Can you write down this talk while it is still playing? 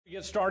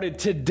Get started.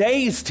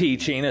 Today's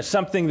teaching is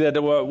something that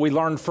we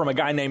learned from a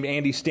guy named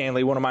Andy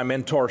Stanley, one of my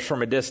mentors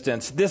from a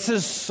distance. This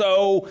is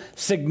so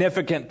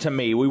significant to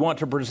me. We want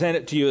to present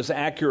it to you as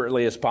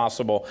accurately as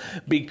possible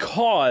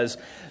because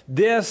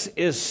this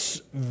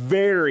is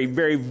very,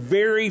 very,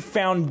 very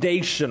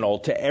foundational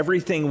to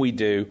everything we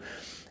do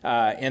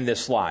in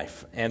this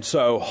life. And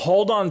so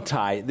hold on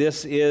tight.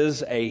 This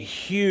is a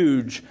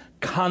huge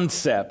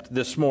concept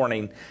this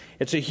morning.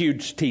 It's a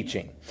huge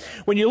teaching.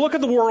 When you look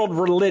at the world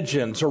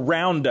religions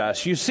around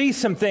us, you see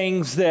some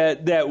things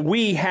that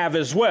we have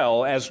as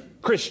well as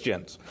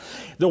Christians.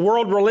 The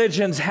world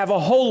religions have a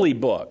holy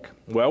book.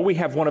 Well, we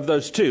have one of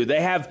those too.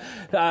 They have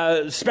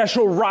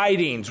special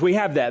writings. We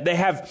have that. They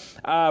have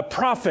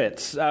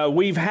prophets.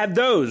 We've had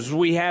those.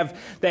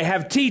 They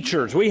have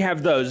teachers. We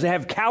have those. They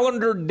have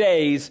calendar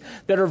days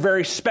that are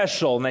very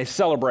special and they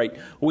celebrate.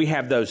 We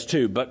have those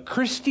too. But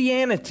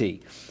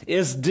Christianity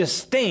is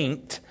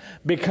distinct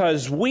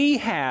because we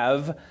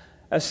have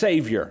a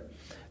Savior.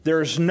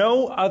 There's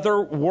no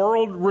other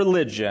world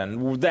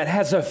religion that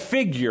has a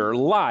figure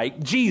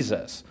like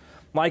Jesus,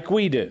 like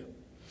we do.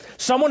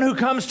 Someone who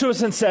comes to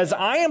us and says,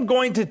 I am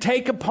going to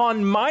take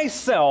upon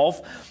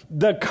myself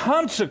the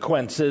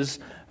consequences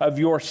of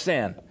your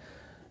sin.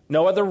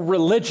 No other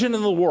religion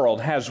in the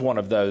world has one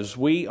of those.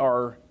 We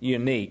are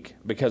unique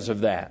because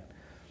of that.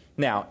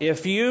 Now,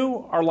 if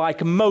you are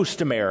like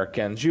most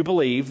Americans, you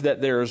believe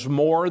that there's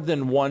more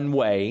than one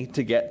way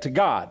to get to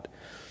God.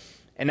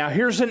 And now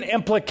here's an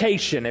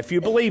implication. If you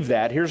believe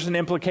that, here's an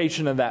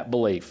implication of that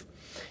belief.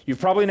 You've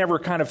probably never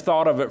kind of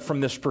thought of it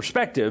from this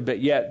perspective, but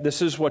yet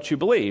this is what you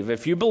believe.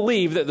 If you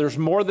believe that there's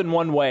more than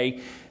one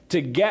way to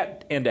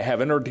get into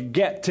heaven or to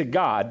get to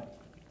God,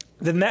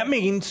 then that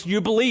means you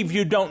believe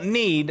you don't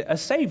need a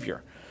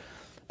Savior.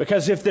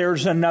 Because if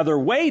there's another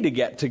way to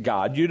get to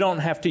God, you don't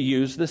have to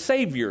use the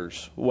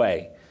Savior's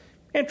way.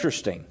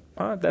 Interesting.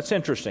 That's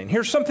interesting.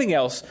 Here's something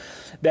else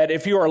that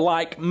if you are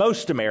like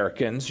most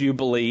Americans, you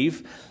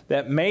believe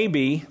that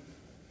maybe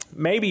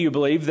you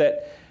believe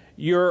that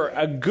you're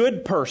a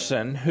good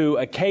person who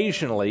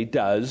occasionally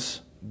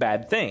does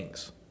bad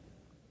things.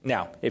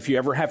 Now, if you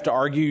ever have to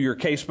argue your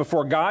case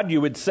before God,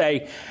 you would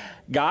say,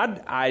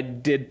 God, I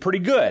did pretty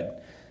good.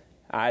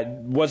 I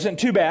wasn't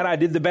too bad. I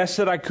did the best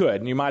that I could.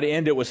 And you might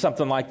end it with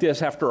something like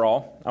this. After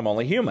all, I'm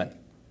only human.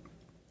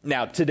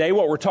 Now, today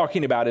what we're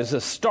talking about is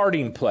a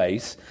starting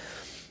place.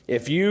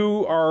 If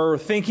you are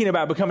thinking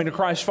about becoming a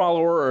Christ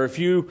follower, or if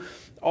you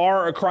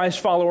are a Christ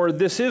follower,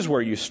 this is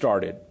where you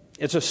started.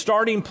 It's a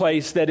starting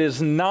place that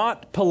is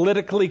not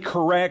politically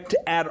correct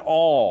at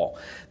all.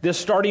 This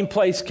starting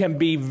place can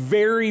be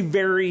very,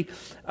 very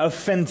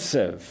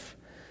offensive.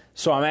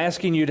 So I'm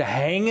asking you to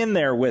hang in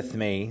there with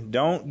me.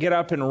 Don't get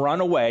up and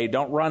run away.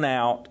 Don't run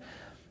out.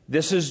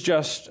 This is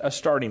just a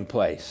starting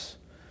place.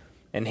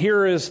 And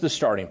here is the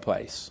starting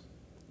place.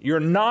 You're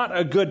not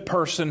a good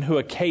person who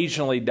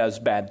occasionally does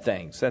bad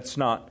things. That's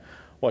not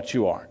what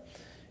you are.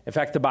 In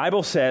fact, the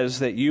Bible says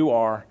that you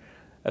are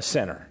a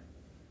sinner.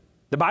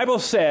 The Bible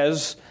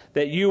says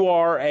that you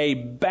are a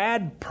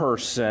bad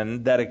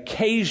person that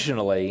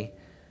occasionally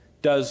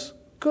does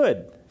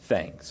good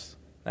things.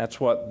 That's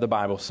what the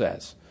Bible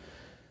says.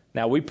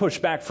 Now, we push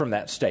back from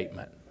that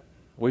statement.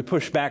 We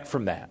push back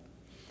from that.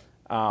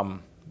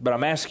 But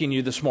I'm asking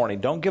you this morning,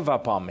 don't give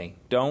up on me.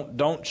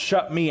 Don't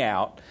shut me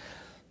out.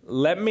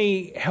 Let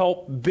me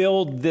help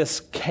build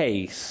this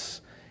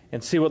case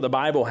and see what the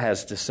Bible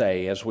has to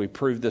say as we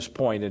prove this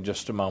point in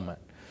just a moment.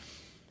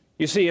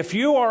 You see, if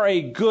you are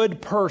a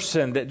good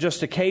person that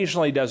just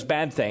occasionally does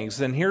bad things,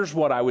 then here's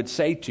what I would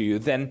say to you,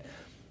 then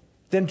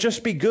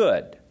just be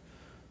good.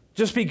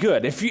 Just be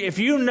good. If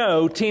you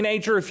know,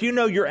 teenager, if you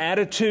know your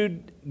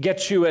attitude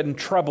gets you in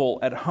trouble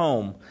at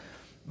home,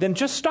 then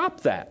just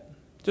stop that.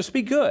 Just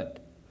be good.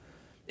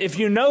 If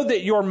you know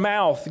that your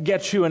mouth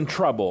gets you in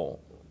trouble,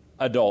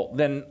 adult,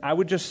 then I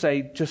would just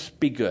say, just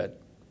be good.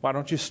 Why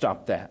don't you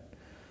stop that?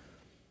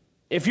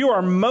 If you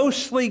are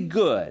mostly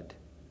good,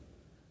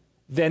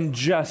 then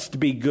just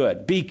be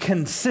good. Be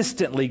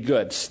consistently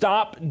good.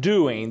 Stop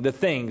doing the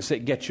things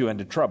that get you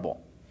into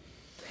trouble.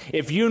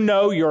 If you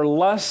know your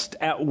lust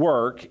at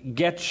work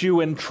gets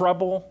you in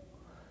trouble,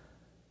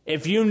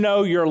 if you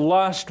know your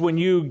lust when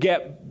you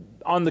get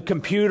on the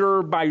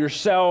computer by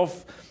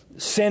yourself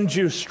sends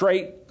you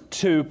straight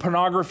to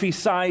pornography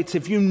sites,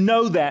 if you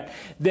know that,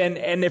 then,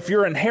 and if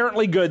you're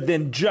inherently good,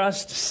 then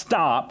just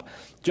stop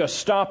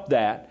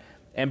that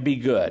and be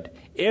good.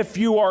 If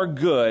you are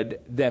good,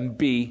 then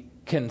be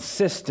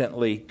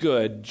consistently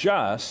good.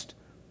 Just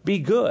be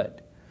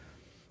good.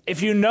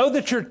 If you know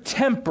that your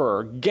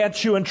temper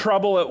gets you in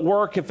trouble at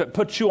work, if it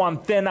puts you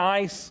on thin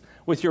ice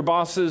with your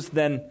bosses,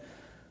 then,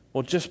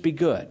 well, just be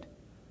good.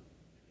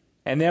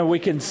 And then we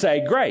can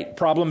say, great,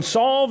 problem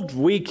solved.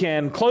 We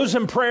can close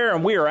in prayer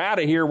and we are out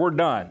of here. We're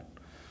done.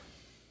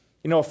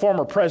 You know, a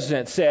former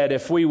president said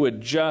if we would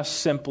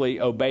just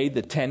simply obey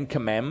the Ten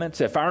Commandments,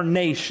 if our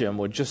nation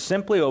would just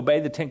simply obey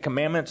the Ten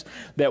Commandments,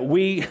 that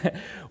we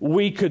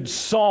could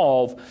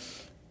solve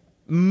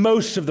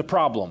most of the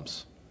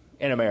problems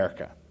in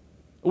America.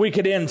 We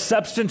could end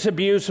substance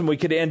abuse and we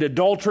could end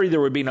adultery.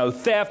 There would be no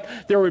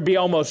theft. There would be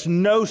almost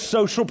no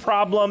social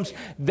problems.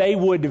 They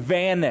would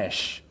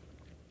vanish.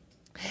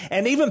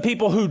 And even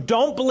people who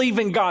don't believe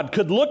in God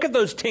could look at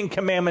those 10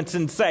 commandments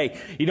and say,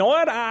 you know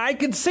what, I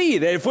could see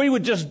that if we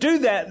would just do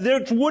that,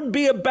 there would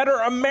be a better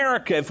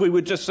America if we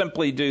would just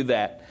simply do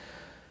that.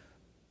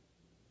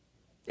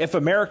 If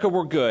America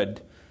were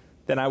good,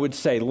 then I would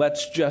say,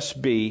 let's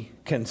just be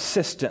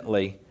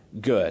consistently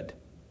good.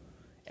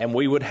 And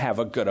we would have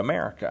a good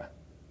America.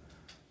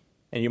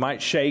 And you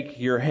might shake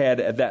your head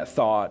at that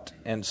thought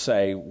and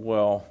say,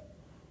 well,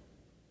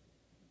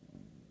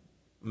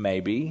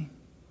 maybe.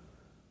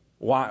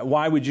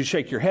 Why would you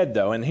shake your head,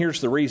 though? And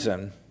here's the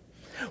reason.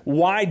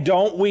 Why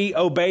don't we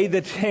obey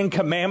the 10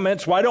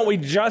 commandments? Why don't we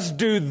just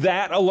do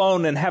that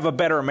alone and have a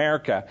better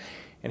America?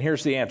 And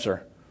here's the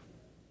answer.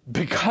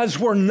 Because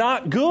we're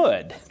not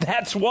good.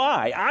 That's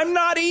why. I'm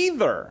not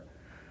either.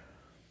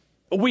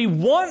 We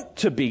want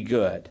to be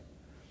good.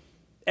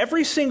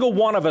 Every single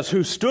one of us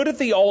who stood at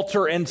the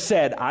altar and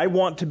said, I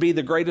want to be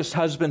the greatest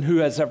husband who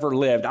has ever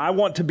lived. I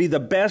want to be the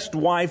best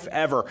wife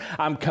ever.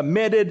 I'm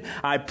committed.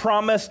 I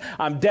promise.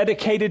 I'm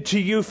dedicated to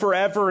you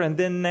forever. And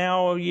then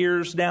now,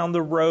 years down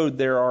the road,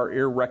 there are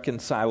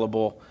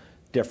irreconcilable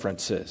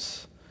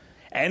differences.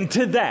 And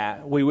to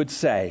that, we would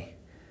say,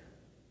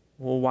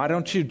 well, why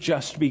don't you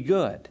just be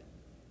good?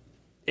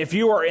 If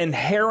you are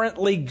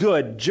inherently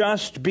good,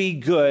 just be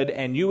good.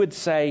 And you would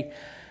say,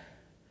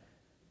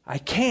 I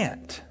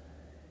can't.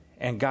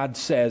 And God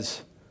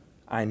says,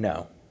 I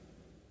know.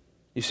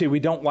 You see,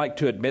 we don't like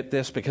to admit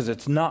this because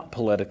it's not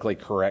politically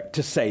correct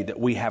to say that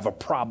we have a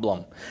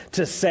problem,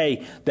 to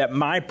say that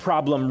my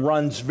problem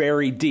runs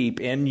very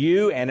deep in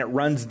you and it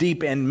runs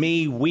deep in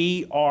me.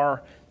 We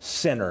are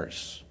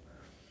sinners.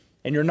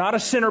 And you're not a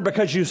sinner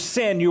because you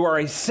sin. You are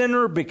a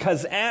sinner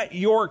because at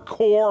your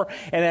core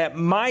and at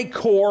my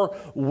core,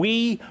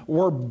 we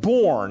were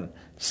born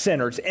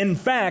sinners. In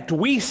fact,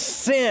 we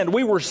sinned.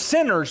 We were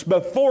sinners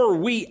before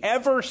we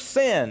ever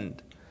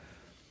sinned.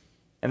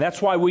 And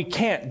that's why we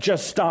can't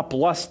just stop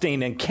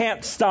lusting and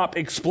can't stop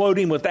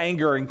exploding with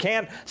anger and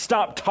can't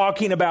stop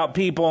talking about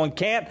people and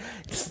can't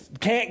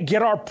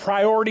get our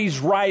priorities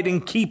right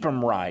and keep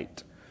them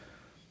right.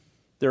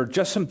 There are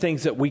just some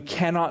things that we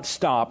cannot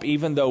stop,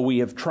 even though we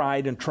have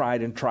tried and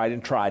tried and tried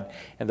and tried.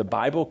 And the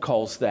Bible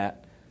calls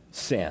that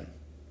sin.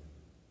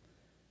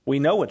 We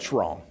know it's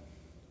wrong.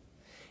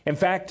 In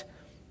fact,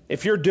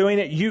 if you're doing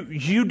it,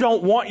 you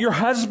don't want your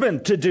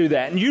husband to do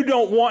that. And you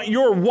don't want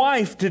your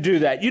wife to do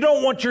that. You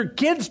don't want your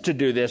kids to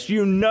do this.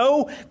 You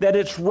know that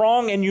it's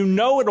wrong and you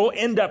know it'll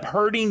end up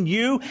hurting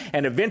you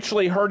and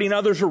eventually hurting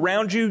others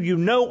around you. You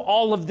know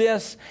all of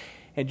this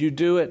and you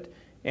do it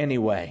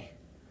anyway.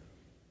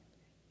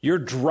 You're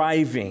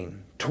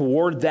driving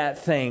toward that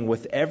thing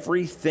with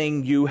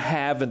everything you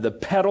have and the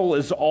pedal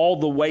is all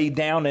the way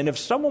down. And if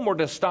someone were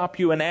to stop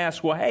you and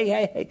ask, well,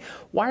 hey,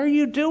 why are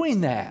you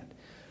doing that?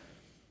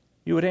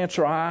 You would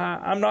answer,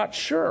 I'm not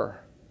sure.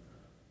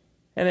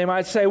 And they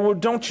might say, well,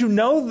 don't you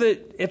know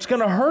that it's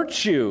going to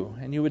hurt you?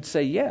 And you would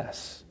say,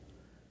 yes.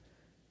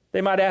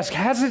 They might ask,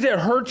 hasn't it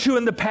hurt you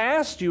in the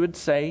past? You would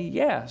say,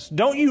 yes.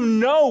 Don't you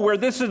know where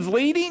this is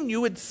leading?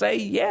 You would say,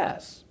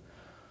 yes.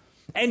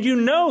 And you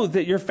know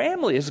that your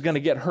family is going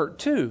to get hurt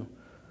too.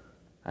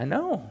 I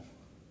know.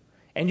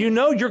 And you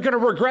know you're going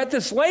to regret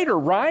this later,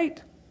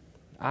 right?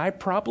 I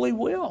probably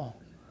will.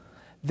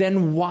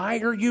 Then why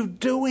are you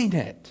doing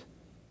it?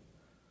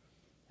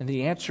 And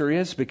the answer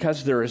is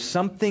because there is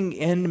something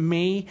in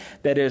me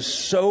that is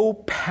so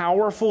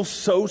powerful,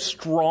 so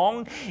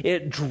strong,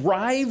 it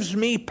drives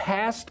me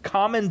past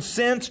common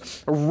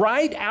sense,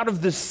 right out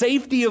of the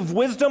safety of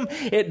wisdom.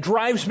 It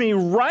drives me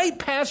right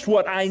past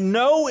what I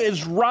know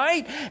is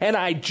right, and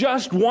I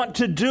just want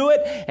to do it,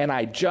 and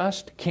I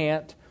just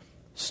can't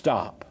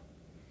stop.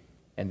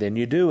 And then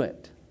you do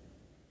it.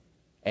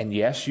 And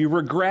yes, you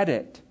regret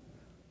it.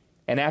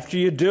 And after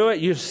you do it,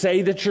 you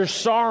say that you're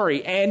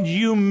sorry and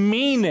you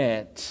mean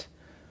it.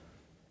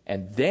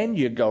 And then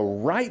you go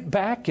right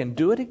back and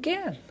do it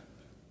again.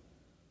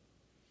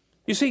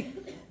 You see,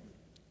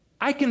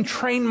 I can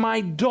train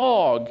my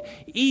dog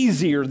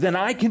easier than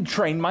I can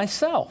train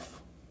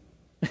myself.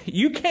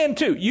 You can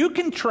too. You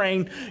can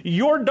train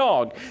your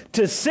dog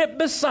to sit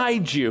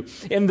beside you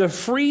in the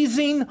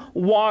freezing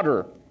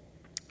water.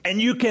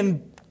 And you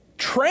can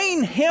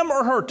train him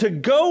or her to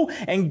go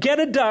and get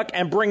a duck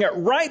and bring it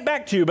right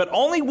back to you, but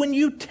only when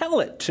you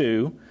tell it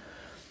to.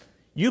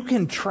 You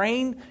can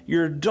train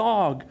your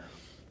dog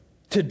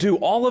to do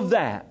all of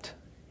that,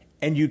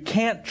 and you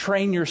can't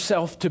train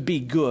yourself to be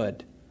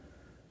good.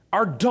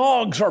 Our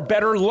dogs are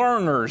better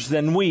learners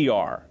than we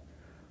are.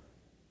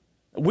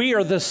 We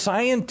are the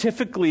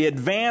scientifically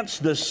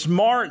advanced, the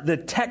smart, the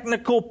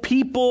technical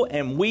people,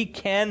 and we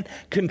can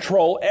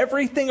control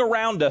everything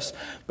around us,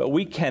 but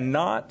we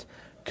cannot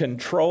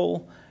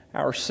control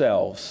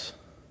ourselves.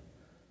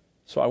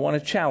 So I want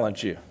to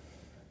challenge you.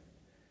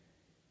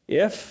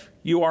 If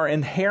you are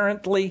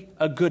inherently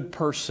a good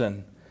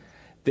person,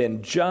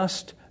 then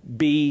just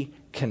be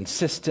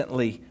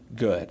consistently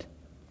good.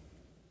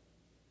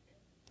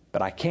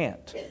 But I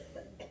can't.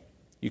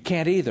 You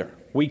can't either.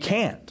 We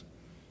can't.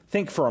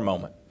 Think for a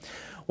moment.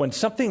 When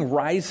something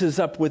rises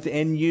up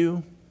within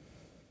you,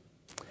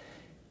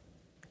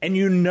 and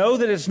you know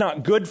that it's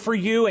not good for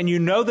you, and you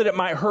know that it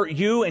might hurt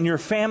you and your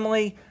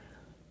family,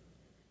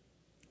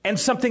 and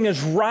something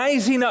is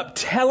rising up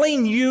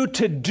telling you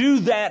to do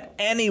that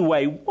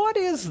anyway, what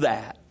is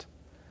that?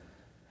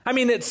 I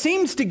mean, it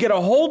seems to get a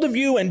hold of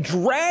you and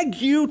drag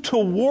you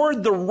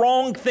toward the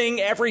wrong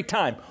thing every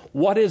time.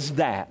 What is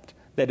that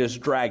is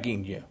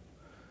dragging you?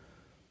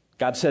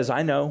 God says,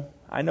 I know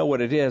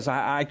what it is.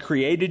 I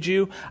created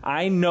you.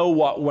 I know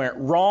what went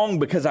wrong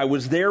because I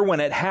was there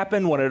when it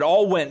happened, when it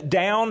all went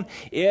down.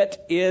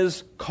 It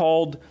is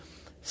called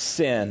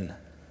sin.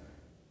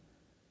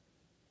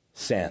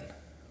 Sin.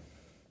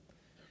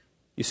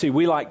 You see,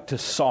 we like to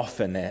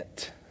soften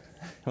it.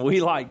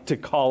 We like to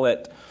call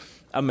it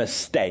a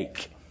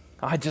mistake.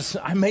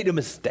 I made a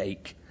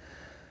mistake.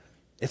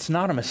 It's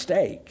not a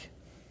mistake.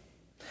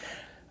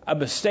 A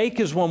mistake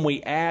is when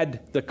we add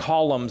the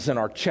columns in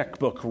our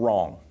checkbook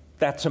wrong.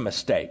 That's a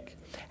mistake.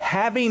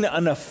 Having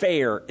an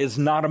affair is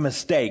not a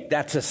mistake.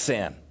 That's a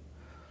sin.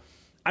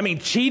 I mean,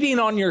 cheating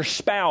on your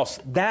spouse,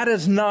 that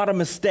is not a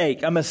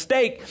mistake. A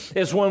mistake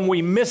is when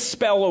we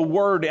misspell a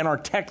word in our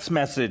text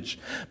message.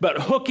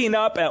 But hooking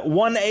up at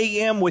 1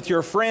 a.m. with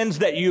your friends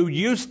that you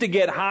used to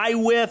get high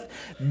with,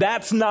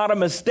 that's not a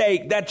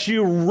mistake. That's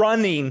you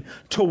running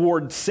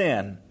toward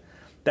sin.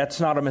 That's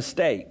not a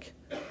mistake.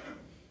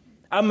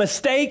 A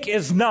mistake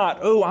is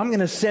not, I'm going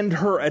to send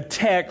her a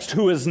text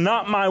who is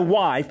not my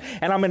wife,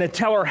 and I'm going to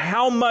tell her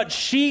how much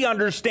she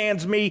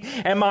understands me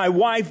and my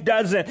wife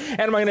doesn't, and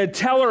I'm going to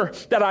tell her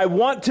that I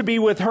want to be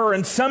with her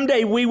and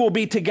someday we will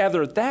be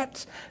together.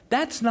 That's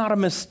not a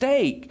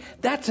mistake.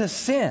 That's a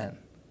sin.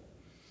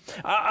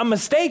 A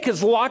mistake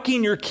is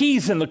locking your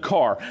keys in the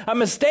car. A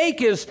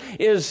mistake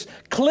is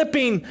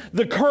clipping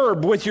the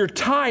curb with your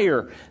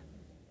tire.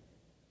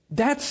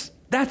 That's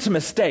a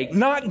mistake.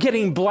 Not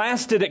getting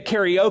blasted at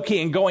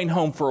karaoke and going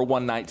home for a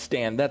one-night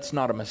stand. That's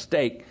not a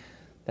mistake.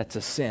 That's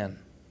a sin.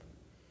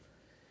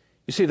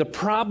 You see, the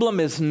problem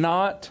is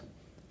not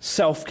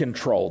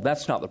self-control.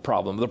 That's not the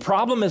problem. The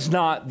problem is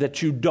not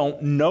that you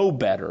don't know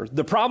better.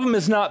 The problem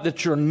is not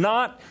that you're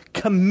not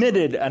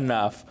committed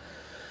enough.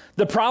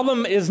 The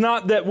problem is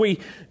not that we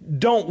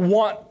don't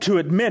want to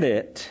admit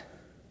it.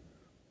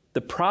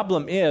 The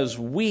problem is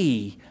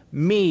we,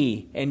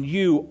 me, and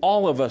you,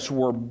 all of us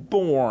were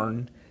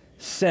born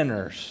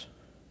sinners.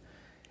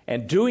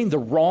 And doing the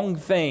wrong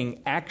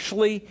thing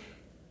actually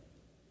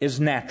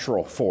is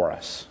natural for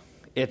us.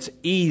 It's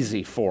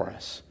easy for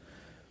us.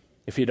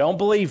 If you don't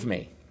believe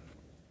me,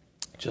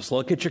 just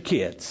look at your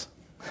kids.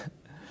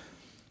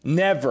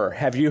 Never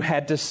have you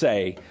had to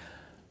say,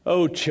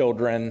 "Oh,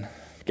 children,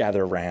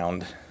 gather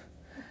around.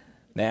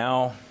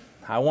 Now,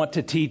 I want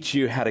to teach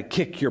you how to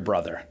kick your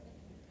brother.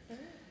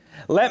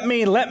 Let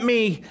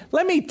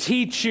me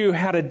teach you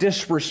how to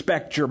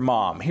disrespect your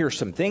mom. Here's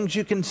some things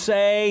you can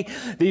say.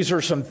 These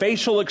are some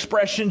facial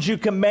expressions you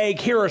can make.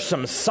 Here are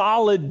some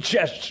solid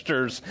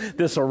gestures.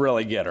 This will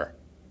really get her."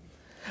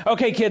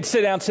 Okay, kids,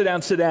 sit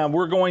down.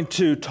 We're going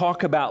to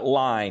talk about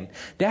lying.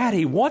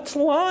 Daddy, what's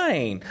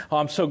lying? Oh,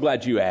 I'm so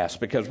glad you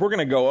asked, because we're going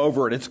to go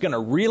over it. It's going to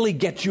really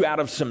get you out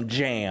of some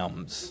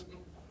jams.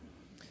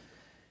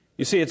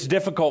 You see, it's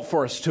difficult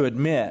for us to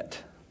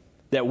admit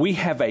that we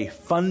have a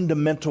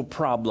fundamental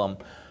problem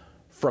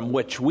from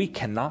which we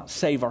cannot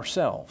save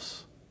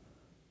ourselves.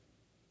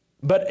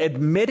 But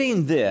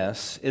admitting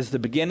this is the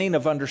beginning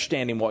of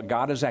understanding what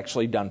God has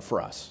actually done for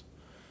us.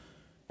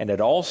 And it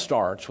all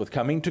starts with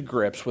coming to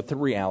grips with the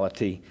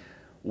reality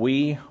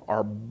we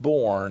are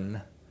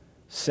born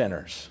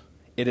sinners.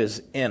 It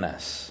is in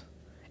us.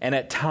 And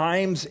at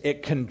times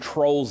it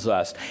controls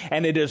us.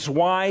 And it is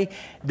why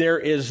there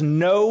is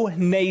no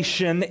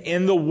nation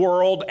in the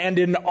world and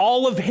in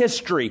all of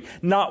history,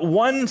 not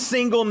one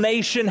single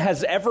nation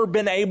has ever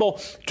been able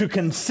to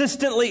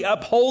consistently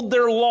uphold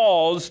their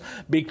laws,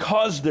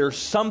 because there's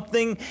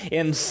something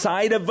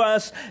inside of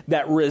us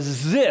that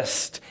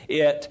resists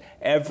it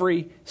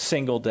every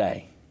single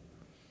day.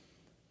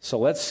 So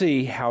let's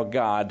see how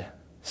God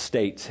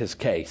states his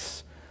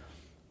case.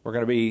 We're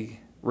going to be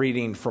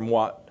reading from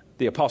what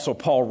the Apostle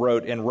Paul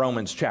wrote in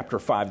Romans chapter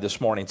 5 this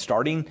morning,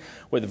 starting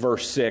with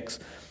verse 6.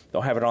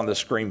 They'll have it on the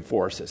screen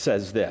for us. It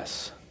says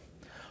this: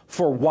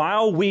 "For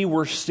while we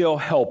were still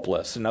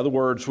helpless," in other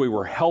words, we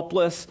were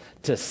helpless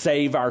to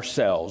save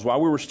ourselves,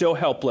 while we were still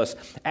helpless,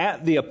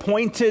 at the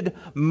appointed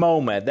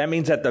moment, that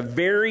means at the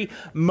very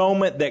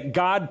moment that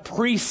God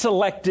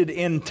pre-selected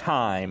in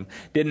time,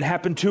 didn't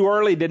happen too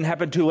early, didn't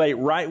happen too late,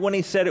 right when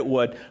he said it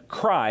would,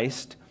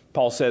 Christ,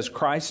 Paul says,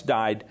 Christ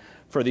died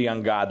for the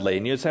ungodly.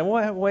 And you'd say,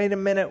 well, wait a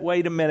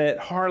minute,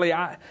 Harley,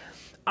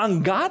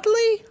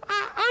 ungodly?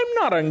 I'm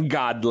not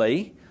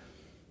ungodly.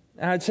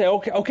 And I'd say,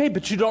 okay,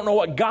 but you don't know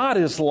what God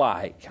is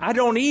like. I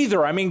don't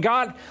either. I mean,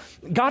 God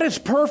is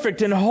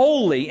perfect and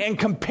holy, and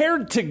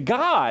compared to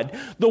God,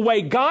 the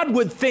way God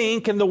would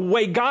think and the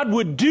way God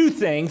would do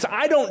things,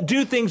 I don't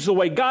do things the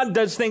way God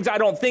does things. I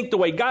don't think the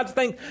way God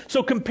thinks.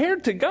 So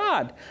compared to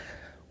God,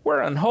 we're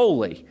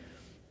unholy.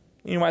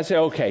 You might say,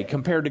 okay,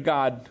 compared to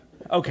God,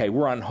 okay,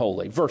 we're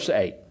unholy. Verse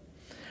 8.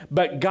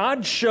 But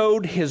God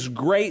showed his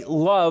great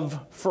love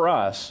for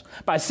us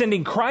by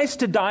sending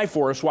Christ to die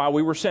for us while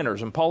we were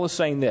sinners. And Paul is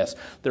saying this: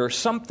 there is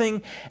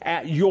something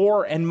at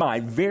your and my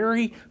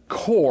very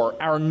core,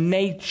 our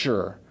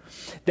nature,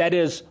 that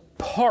is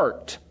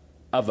part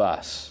of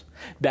us,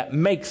 that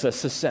makes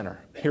us a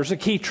sinner. Here's a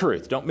key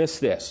truth. Don't miss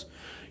this.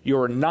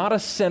 You're not a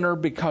sinner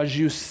because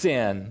you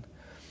sin.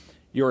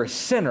 You're a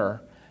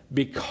sinner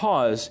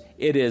because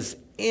it is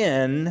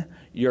in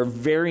your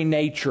very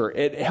nature.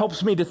 It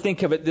helps me to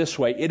think of it this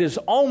way. It is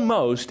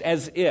almost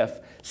as if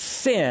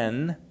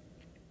sin,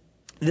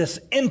 this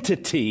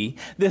entity,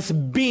 this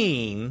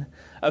being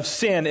of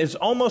sin, is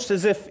almost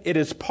as if it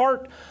is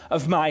part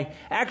of my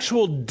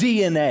actual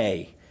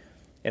DNA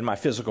in my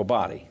physical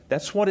body.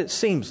 That's what it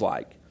seems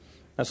like.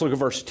 Let's look at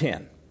verse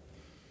 10.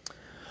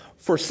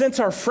 For since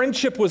our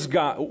friendship with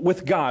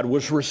God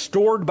was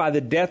restored by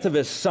the death of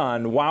his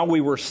Son while we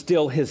were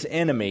still his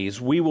enemies,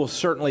 we will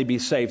certainly be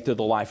saved through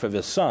the life of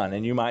his Son.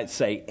 And you might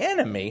say,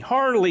 enemy?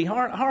 Hardly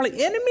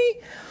enemy?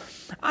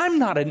 I'm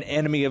not an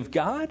enemy of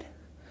God.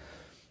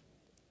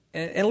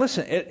 And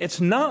listen, it's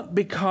not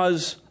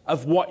because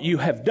of what you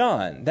have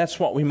done. That's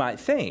what we might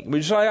think.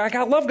 We just like,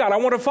 I love God. I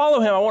want to follow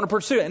him. I want to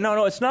pursue it.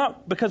 No, it's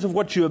not because of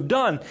what you have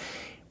done.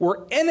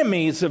 We're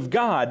enemies of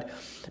God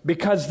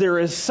because there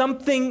is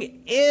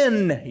something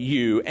in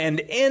you and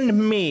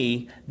in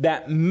me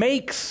that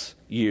makes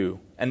you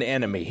an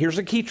enemy. Here's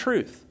a key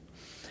truth.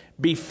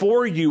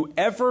 Before you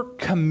ever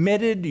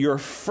committed your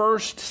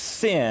first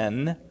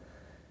sin,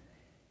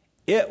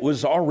 it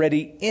was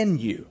already in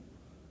you.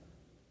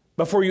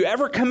 Before you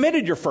ever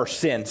committed your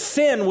first sin,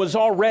 sin was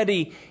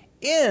already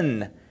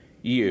in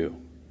you.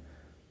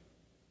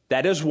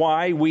 That is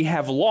why we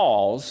have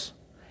laws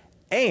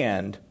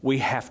and we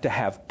have to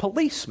have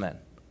policemen.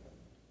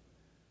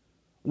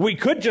 We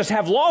could just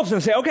have laws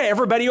and say, okay,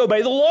 everybody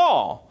obey the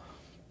law.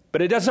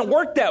 But it doesn't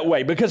work that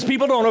way because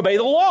people don't obey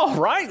the law,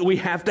 right? We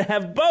have to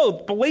have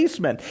both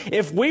policemen.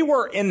 If we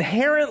were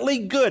inherently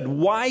good,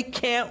 why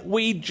can't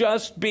we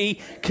just be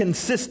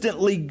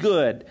consistently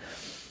good?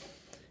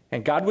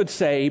 And God would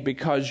say,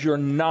 because you're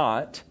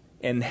not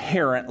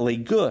inherently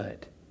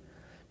good.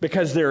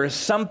 Because there is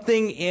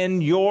something in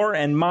your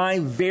and my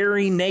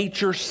very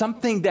nature,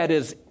 something that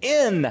is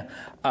in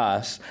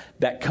us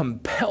that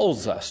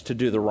compels us to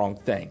do the wrong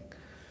thing.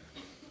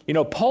 You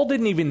know, Paul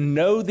didn't even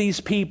know these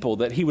people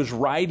that he was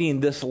writing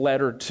this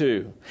letter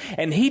to.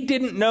 And he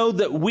didn't know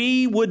that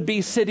we would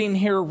be sitting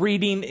here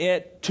reading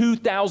it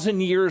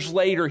 2,000 years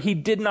later. He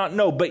did not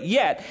know. But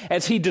yet,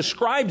 as he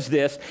describes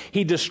this,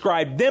 he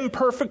described them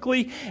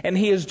perfectly, and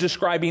he is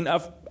describing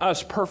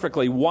us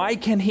perfectly. Why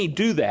can he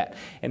do that?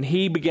 And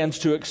he begins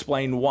to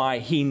explain why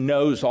he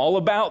knows all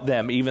about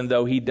them, even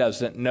though he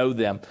doesn't know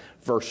them.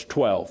 Verse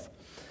 12.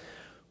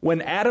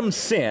 When Adam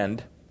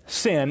sinned,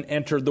 sin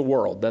entered the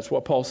world. That's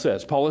what Paul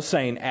says. Paul is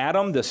saying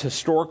Adam, this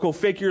historical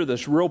figure,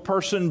 this real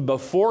person,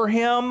 before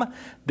him,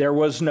 there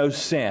was no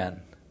sin.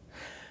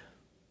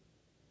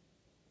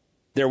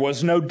 There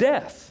was no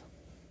death,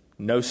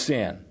 no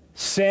sin.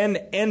 Sin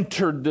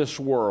entered this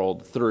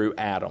world through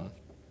Adam.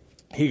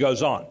 He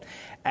goes on.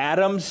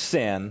 Adam's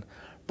sin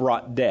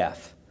brought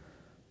death.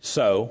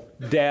 So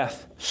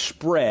death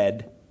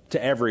spread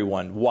to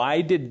everyone.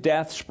 Why did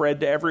death spread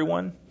to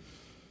everyone?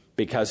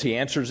 Because he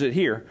answers it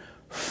here.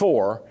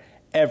 For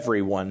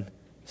everyone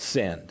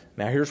sinned.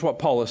 Now here's what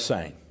Paul is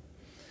saying.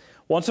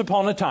 Once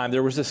upon a time,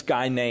 there was this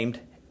guy named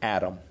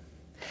Adam.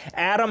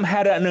 Adam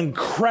had an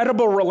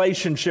incredible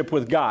relationship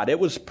with God. It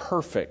was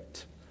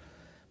perfect.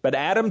 But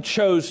Adam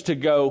chose to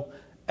go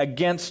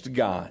against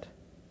God.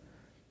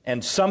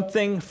 And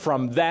something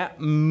from that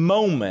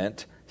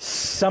moment,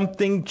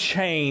 something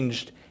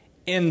changed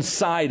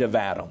inside of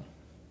Adam.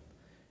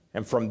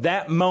 And from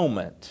that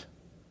moment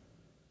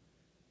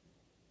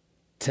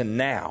to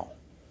now,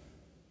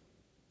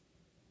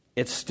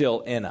 it's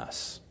still in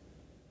us.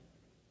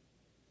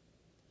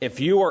 If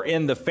you are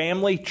in the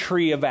family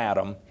tree of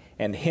Adam,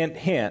 and hint,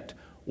 hint,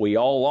 we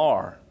all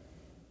are,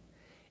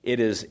 it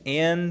is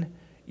in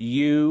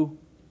you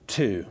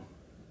too.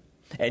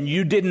 And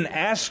you didn't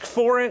ask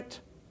for it,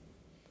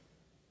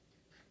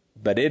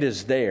 but it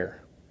is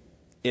there.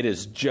 It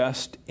is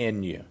just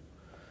in you.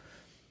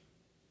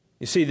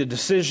 You see, the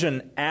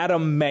decision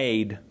Adam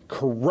made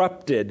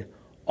corrupted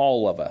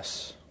all of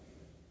us.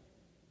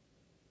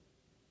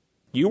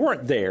 You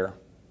weren't there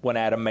when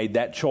Adam made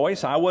that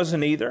choice. I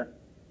wasn't either.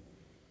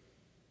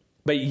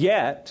 But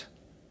yet,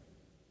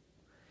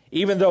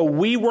 even though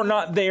we were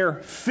not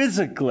there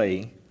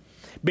physically,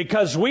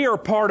 because we are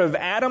part of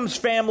Adam's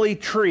family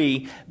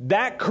tree,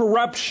 that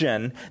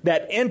corruption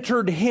that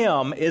entered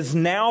him is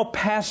now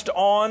passed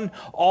on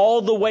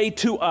all the way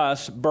to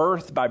us,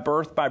 birth by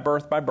birth by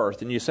birth by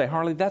birth. And you say,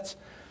 Harley, that's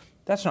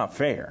not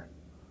fair.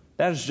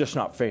 That is just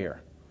not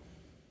fair.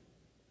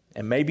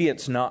 And maybe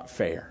it's not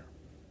fair,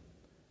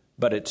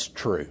 but it's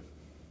true.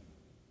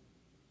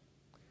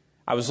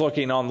 I was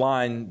looking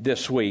online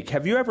this week.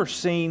 Have you ever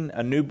seen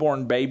a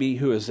newborn baby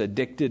who is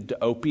addicted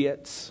to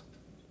opiates?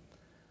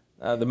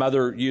 The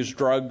mother used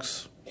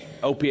drugs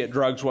opiate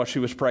drugs while she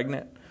was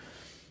pregnant.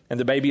 And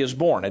the baby is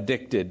born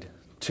addicted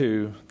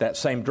to that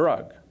same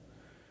drug.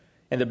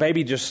 And the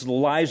baby just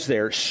lies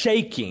there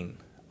shaking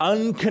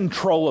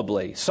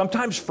uncontrollably,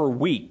 sometimes for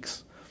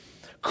weeks,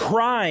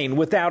 crying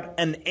without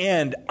an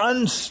end,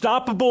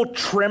 unstoppable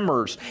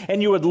tremors.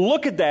 And you would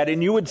look at that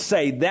and you would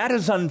say, that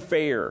is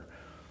unfair.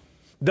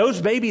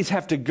 Those babies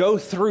have to go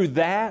through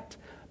that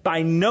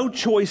by no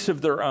choice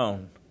of their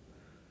own.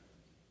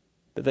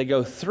 But they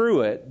go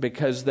through it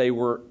because they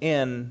were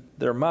in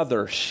their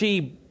mother.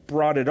 She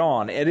brought it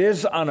on. It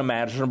is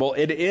unimaginable.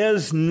 It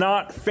is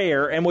not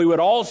fair. And we would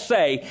all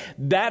say,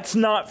 that's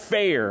not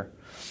fair.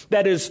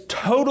 That is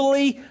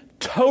totally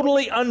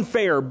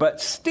unfair,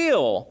 but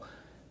still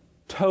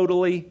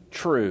totally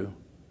true.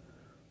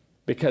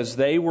 Because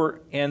they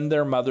were in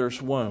their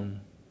mother's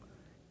womb.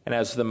 And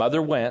as the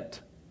mother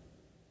went,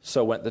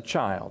 so went the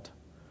child.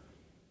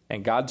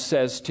 And God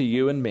says to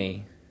you and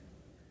me,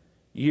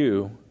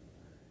 you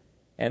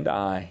and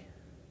I,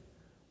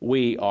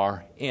 we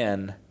are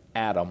in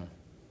Adam.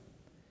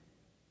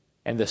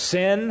 And the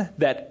sin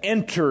that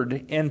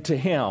entered into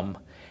him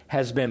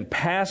has been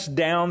passed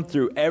down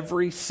through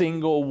every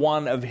single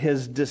one of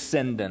his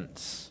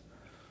descendants.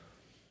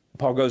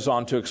 Paul goes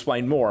on to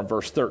explain more in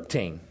verse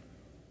 13.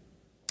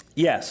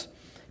 Yes,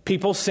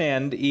 people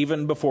sinned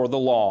even before the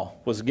law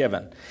was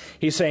given.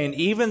 He's saying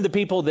even the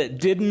people that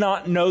did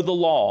not know the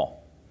law,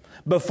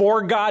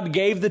 before God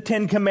gave the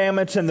 10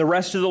 Commandments and the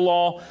rest of the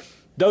law,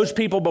 those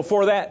people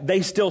before that,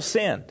 they still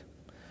sinned.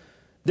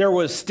 There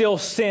was still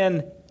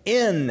sin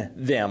in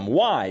them.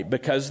 Why?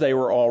 Because they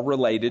were all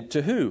related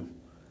to who?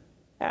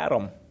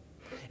 Adam.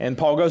 And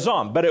Paul goes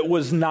on, but it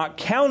was not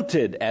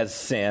counted as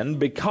sin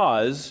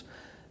because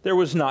there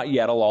was not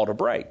yet a law to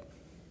break.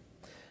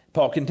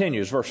 Paul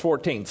continues, verse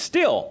 14,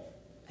 still,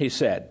 he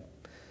said.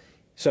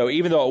 So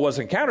even though it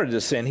wasn't counted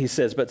as sin, he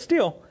says, but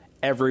still,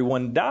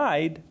 everyone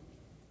died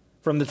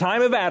from the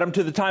time of Adam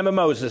to the time of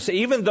Moses.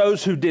 Even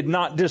those who did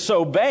not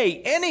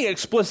disobey any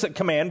explicit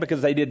command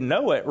because they didn't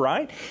know it,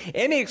 right?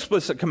 Any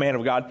explicit command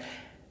of God,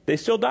 they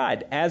still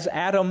died, as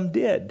Adam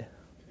did.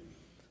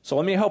 So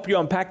let me help you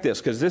unpack this,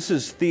 because this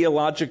is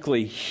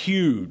theologically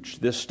huge,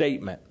 this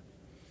statement.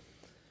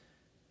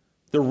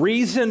 The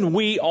reason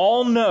we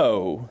all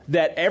know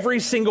that every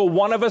single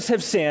one of us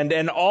have sinned,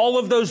 and all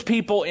of those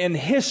people in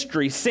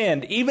history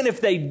sinned, even if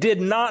they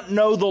did not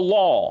know the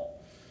law,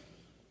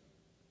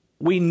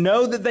 we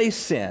know that they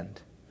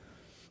sinned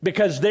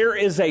because there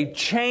is a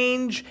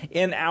change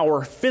in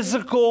our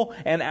physical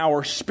and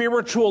our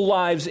spiritual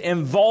lives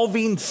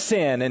involving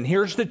sin. And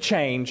here's the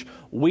change.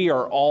 We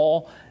are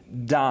all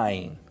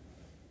dying.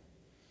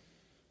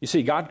 You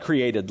see, God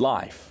created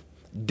life.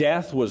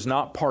 Death was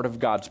not part of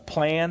God's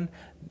plan.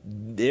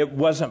 It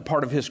wasn't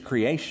part of his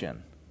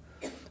creation.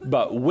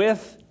 But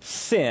with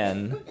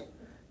sin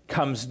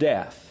comes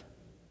death.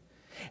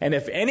 And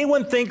if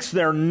anyone thinks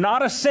they're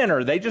not a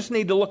sinner, they just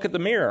need to look at the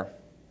mirror.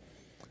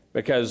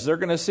 Because they're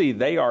going to see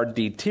they are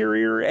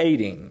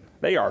deteriorating.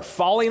 They are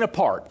falling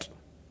apart.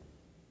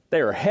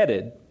 They are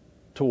headed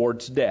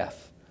towards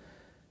death.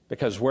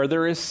 Because where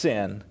there is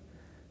sin,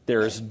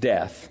 there is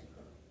death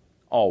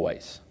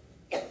always.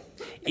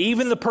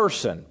 Even the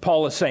person,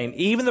 Paul is saying,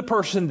 even the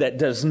person that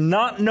does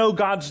not know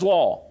God's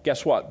law,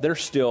 guess what? They're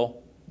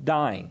still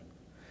dying.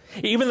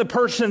 Even the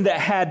person that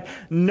had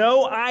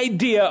no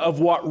idea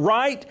of what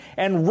right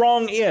and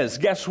wrong is,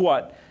 guess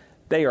what?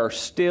 They are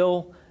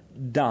still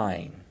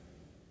dying.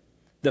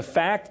 The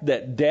fact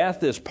that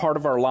death is part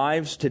of our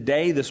lives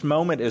today, this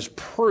moment, is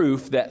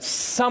proof that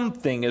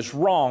something is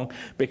wrong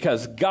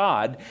because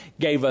God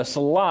gave us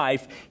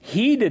life.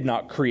 He did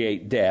not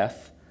create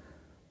death.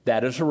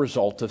 That is a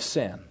result of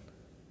sin.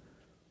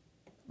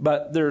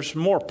 But there's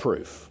more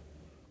proof.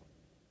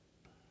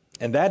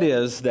 And that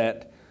is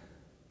that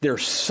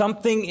there's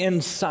something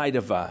inside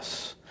of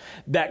us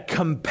that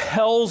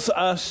compels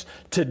us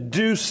to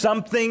do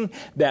something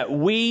that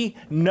we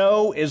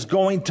know is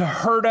going to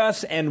hurt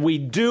us, and we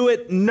do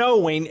it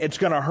knowing it's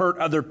going to hurt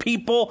other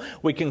people.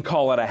 We can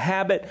call it a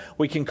habit.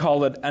 We can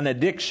call it an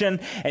addiction.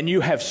 And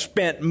you have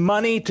spent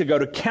money to go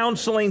to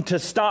counseling to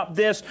stop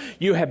this.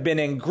 You have been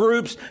in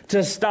groups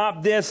to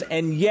stop this,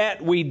 and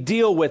yet we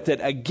deal with it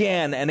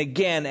again and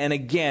again and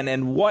again.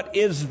 And what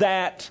is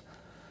that?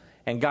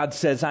 And God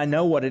says, I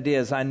know what it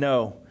is. I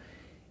know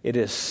it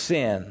is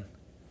sin.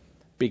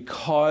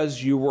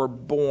 Because you were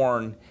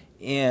born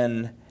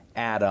in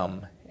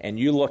Adam. And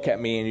you look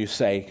at me and you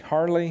say,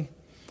 Harley,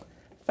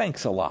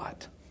 thanks a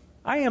lot.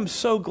 I am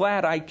so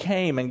glad I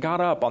came and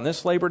got up on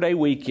this Labor Day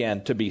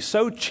weekend to be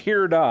so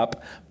cheered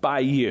up by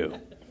you.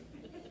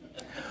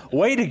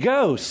 Way to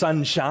go,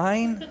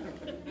 sunshine.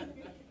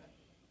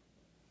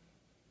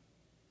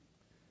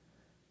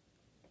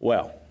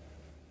 Well,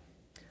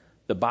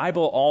 the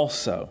Bible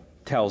also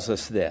tells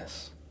us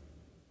this.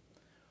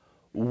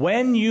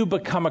 When you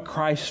become a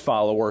Christ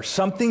follower,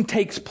 something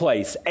takes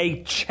place,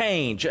 a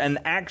change, an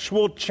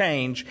actual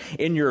change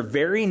in your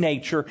very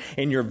nature,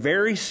 in your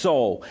very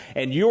soul.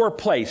 And you are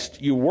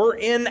placed, you were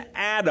in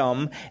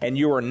Adam, and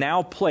you are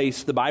now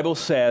placed, the Bible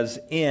says,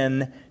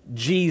 in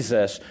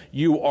Jesus,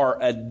 you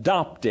are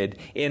adopted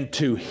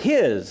into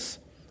His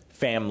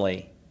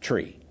family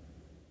tree.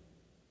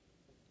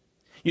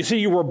 You see,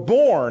 you were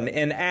born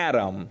in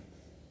Adam.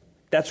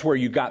 That's where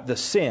you got the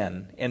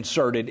sin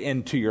inserted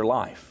into your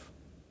life.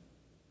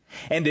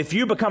 And if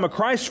you become a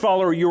Christ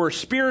follower, you are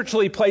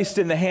spiritually placed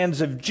in the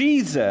hands of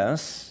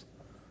Jesus.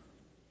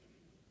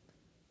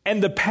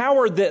 And the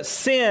power that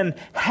sin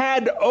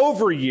had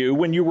over you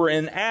when you were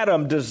in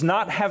Adam does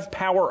not have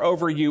power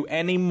over you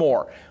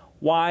anymore.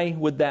 Why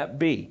would that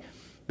be?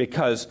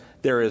 Because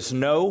there is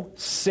no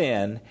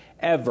sin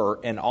ever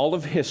in all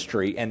of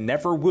history, and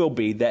never will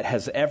be,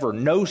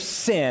 no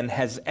sin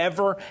has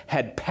ever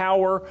had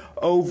power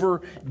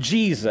over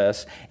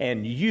Jesus,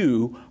 and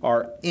you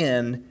are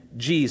in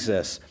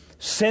Jesus.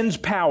 Sin's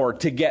power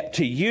to get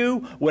to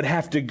you would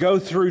have to go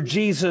through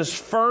Jesus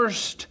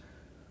first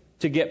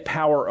to get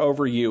power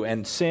over you,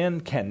 and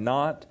sin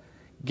cannot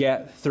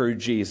get through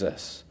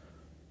Jesus.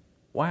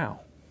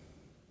 Wow.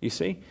 You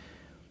see?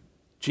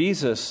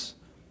 Jesus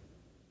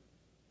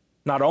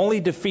not only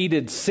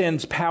defeated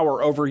sin's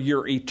power over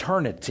your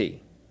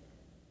eternity,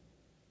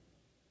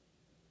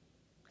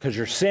 because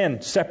your sin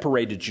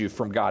separated you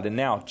from God, and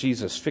now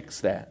Jesus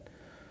fixed that.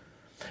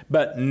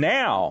 But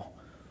now,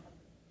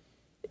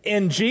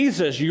 in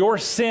Jesus, your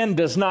sin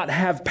does not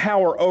have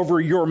power over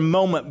your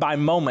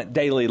moment-by-moment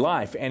daily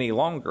life any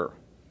longer,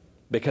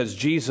 because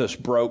Jesus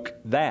broke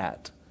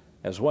that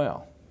as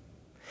well.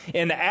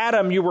 In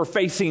Adam, you were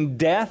facing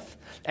death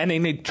and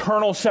an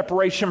eternal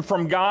separation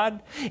from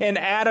God. In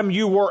Adam,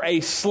 you were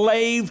a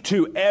slave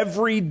to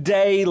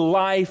everyday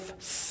life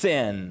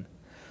sin.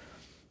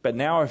 But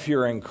now if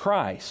you're in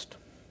Christ,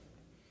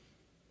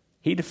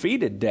 He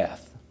defeated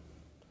death.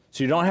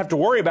 So you don't have to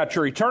worry about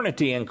your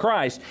eternity in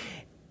Christ.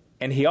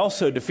 And He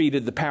also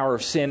defeated the power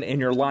of sin in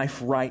your life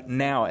right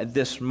now at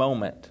this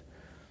moment.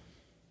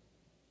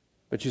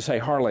 But you say,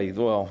 Harley,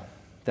 well,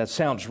 that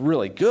sounds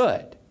really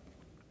good.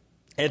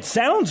 It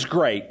sounds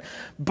great,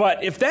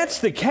 but if that's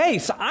the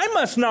case, I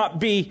must not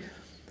be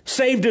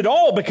saved at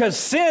all, because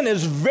sin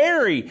is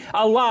very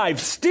alive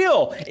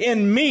still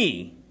in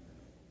me.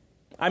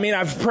 I mean,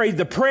 I've prayed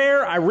the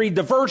prayer, I read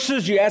the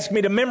verses, you ask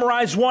me to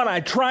memorize one, I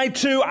try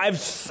to,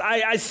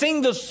 I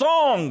sing the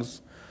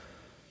songs,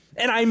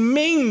 and I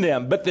mean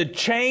them, but the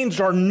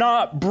chains are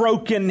not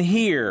broken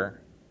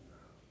here.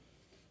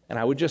 And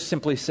I would just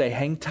simply say,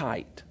 hang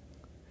tight.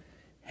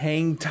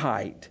 Hang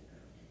tight.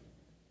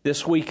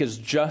 This week is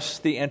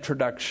just the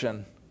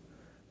introduction.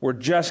 We're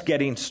just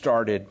getting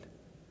started.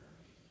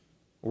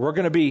 We're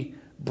going to be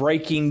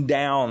breaking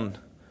down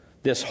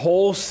this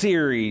whole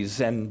series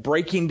and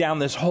breaking down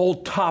this whole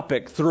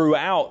topic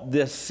throughout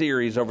this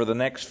series over the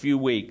next few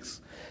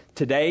weeks.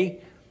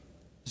 Today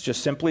is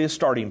just simply a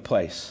starting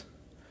place.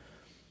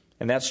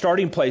 And that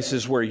starting place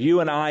is where you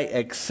and I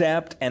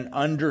accept and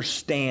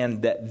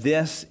understand that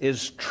this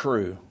is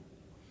true.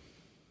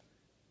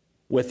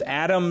 With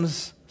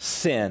Adam's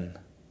sin,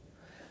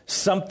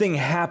 something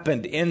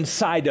happened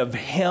inside of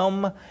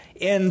him,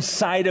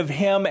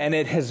 and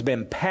it has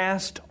been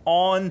passed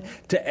on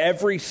to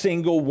every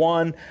single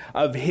one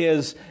of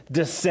his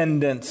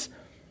descendants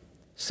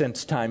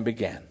since time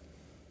began.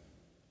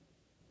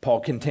 Paul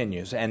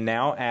continues, and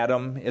now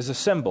Adam is a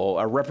symbol,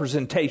 a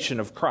representation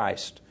of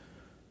Christ,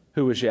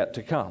 who is yet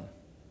to come.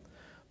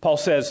 Paul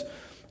says,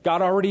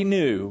 God already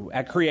knew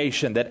at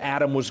creation that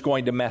Adam was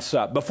going to mess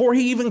up. Before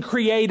He even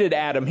created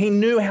Adam, He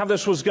knew how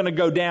this was going to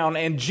go down,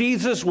 and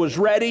Jesus was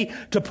ready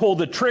to pull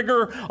the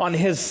trigger on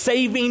His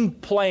saving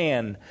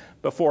plan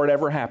before it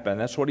ever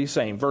happened. That's what he's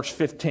saying. Verse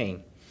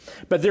 15.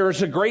 But there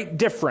is a great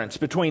difference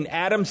between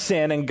Adam's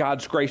sin and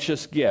God's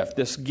gracious gift.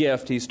 This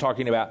gift he's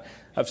talking about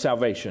of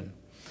salvation.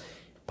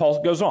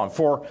 Paul goes on,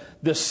 for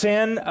the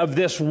sin of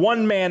this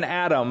one man,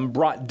 Adam,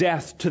 brought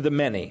death to the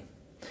many.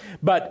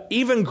 But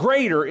even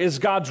greater is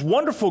God's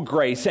wonderful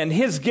grace and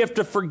His gift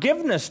of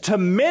forgiveness to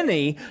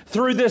many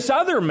through this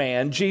other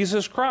man,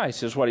 Jesus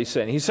Christ, is what he's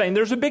saying. He's saying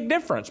there's a big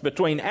difference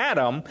between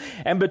Adam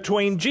and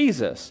between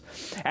Jesus.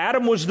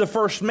 Adam was the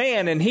first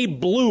man, and he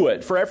blew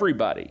it for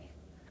everybody.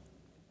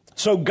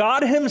 So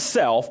God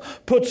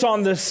Himself puts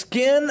on the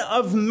skin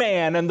of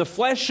man and the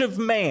flesh of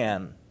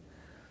man,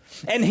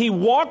 and He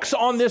walks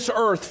on this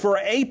earth for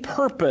a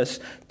purpose,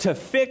 to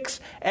fix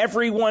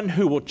everyone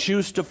who will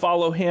choose to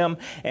follow Him,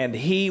 and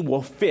He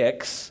will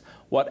fix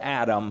what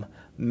Adam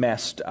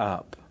messed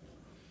up.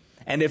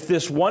 And if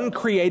this one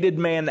created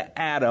man,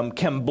 Adam,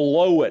 can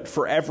blow it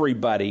for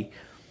everybody,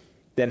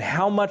 then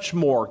how much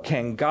more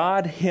can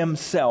God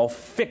Himself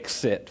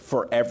fix it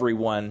for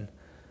everyone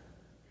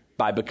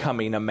by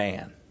becoming a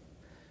man?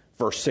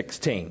 Verse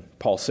 16,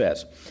 Paul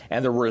says,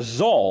 and the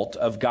result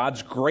of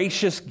God's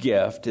gracious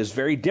gift is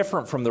very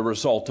different from the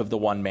result of the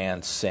one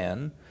man's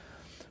sin.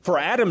 For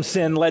Adam's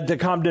sin led to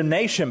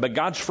condemnation, but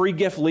God's free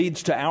gift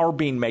leads to our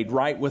being made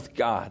right with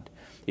God,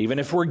 even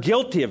if we're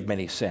guilty of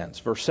many sins.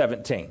 Verse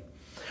 17,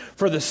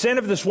 for the sin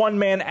of this one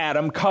man,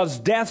 Adam,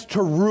 caused death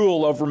to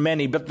rule over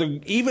many, but the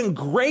even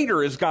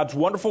greater is God's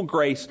wonderful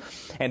grace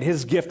and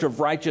His gift of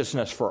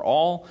righteousness for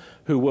all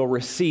who will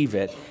receive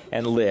it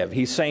and live.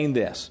 He's saying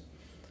this.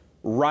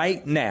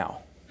 right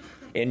now,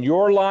 in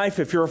your life,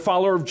 if you're a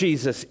follower of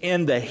Jesus,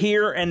 in the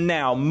here and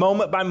now,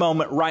 moment by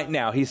moment, right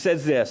now. He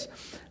says this,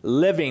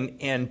 living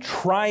in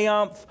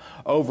triumph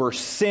over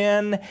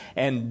sin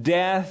and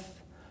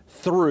death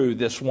through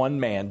this one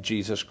man,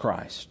 Jesus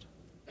Christ.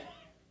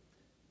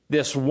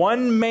 This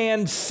one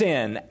man's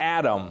sin,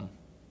 Adam,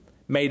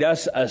 made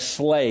us a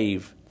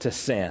slave to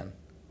sin.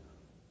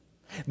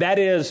 That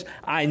is,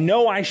 I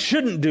know I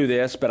shouldn't do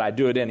this, but I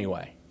do it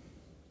anyway.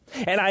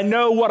 And I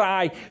know what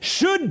I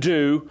should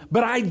do,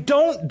 but I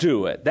don't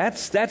do it.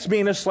 That's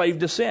being a slave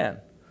to sin.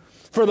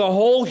 For the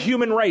whole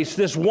human race,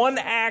 this one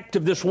act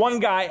of this one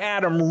guy,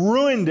 Adam,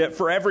 ruined it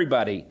for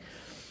everybody.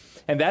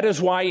 And that is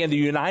why in the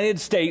United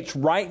States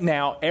right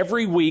now,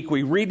 every week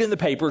we read in the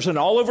papers and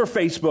all over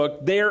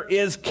Facebook, there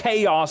is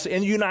chaos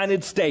in the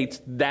United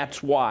States.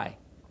 That's why.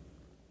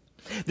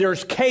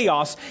 There's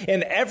chaos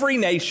in every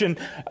nation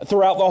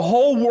throughout the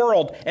whole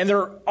world, and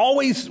there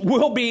always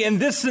will be in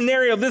this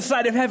scenario, this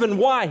side of heaven.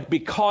 Why?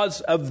 Because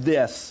of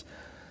this.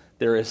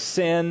 There is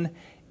sin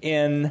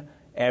in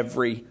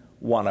every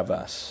one of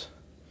us.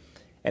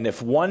 And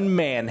if one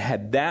man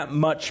had that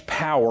much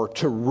power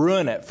to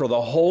ruin it for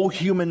the whole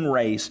human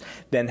race,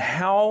 then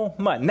how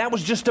much, and that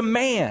was just a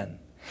man,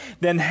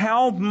 then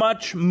how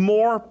much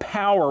more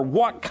power,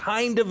 what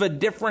kind of a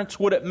difference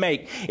would it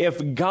make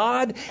if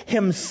God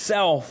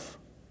Himself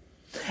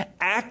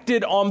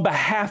acted on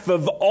behalf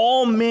of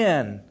all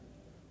men?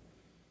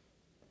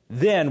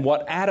 Then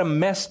what Adam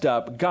messed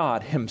up,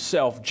 God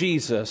Himself,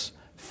 Jesus,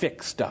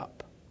 fixed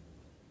up.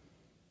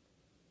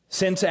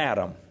 Since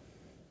Adam,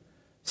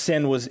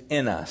 sin was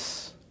in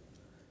us.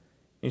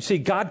 You see,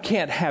 God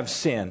can't have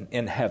sin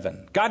in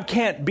heaven. God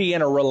can't be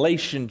in a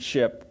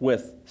relationship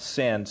with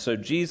sin. So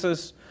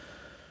Jesus,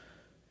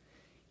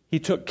 He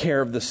took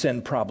care of the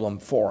sin problem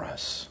for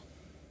us.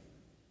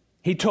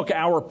 He took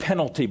our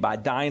penalty by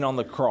dying on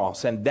the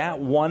cross, and that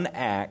one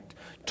act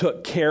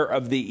took care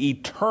of the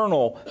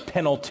eternal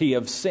penalty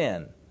of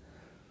sin.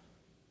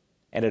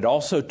 And it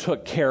also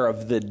took care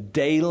of the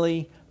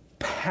daily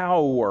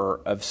power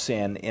of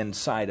sin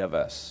inside of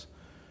us.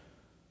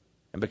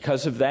 And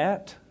because of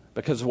that,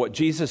 because of what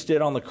Jesus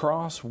did on the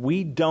cross,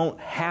 we don't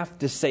have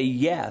to say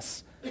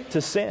yes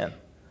to sin.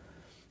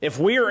 If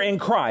we are in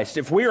Christ,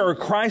 if we are a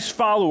Christ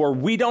follower,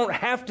 we don't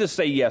have to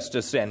say yes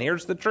to sin.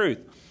 Here's the truth.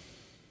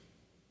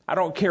 I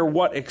don't care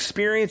what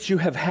experience you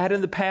have had in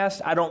the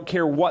past. I don't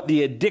care what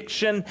the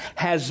addiction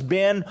has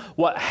been,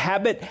 what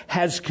habit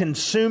has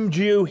consumed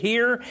you.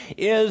 Here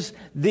is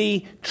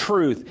the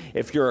truth.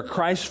 If you're a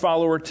Christ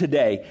follower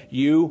today,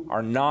 you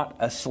are not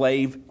a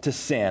slave to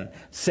sin.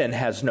 Sin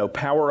has no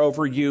power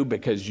over you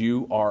because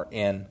you are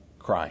in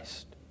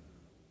Christ.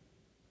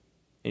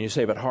 And you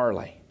say, but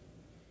Harley,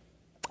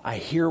 I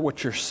hear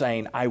what you're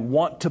saying. I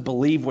want to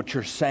believe what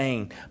you're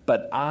saying,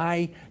 but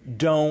I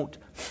don't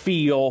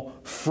feel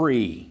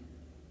free.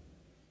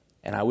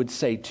 And I would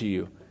say to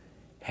you,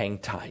 hang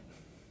tight.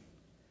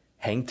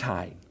 Hang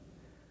tight.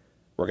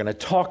 We're going to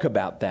talk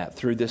about that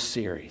through this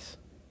series.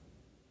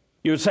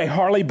 You would say,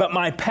 Harley, but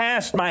my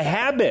past, my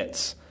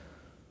habits.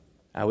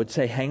 I would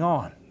say, hang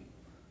on.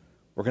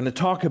 We're going to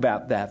talk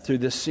about that through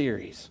this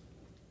series.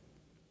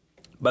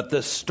 But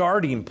the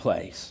starting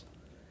place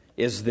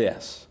is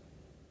this.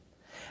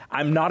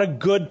 I'm not a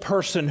good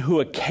person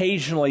who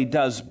occasionally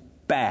does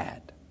bad.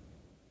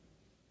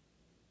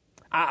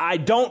 I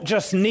don't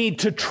just need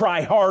to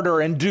try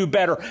harder and do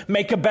better,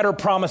 make a better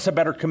promise, a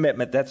better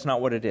commitment. That's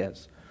not what it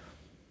is.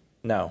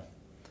 No.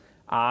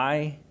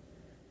 I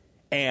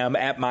am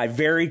at my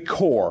very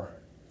core,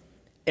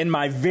 in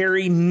my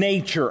very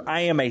nature,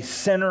 I am a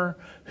sinner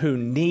who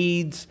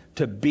needs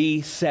to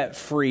be set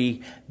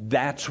free.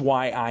 That's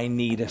why I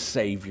need a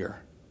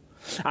Savior.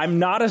 I'm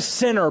not a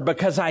sinner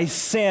because I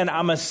sin.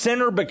 I'm a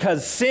sinner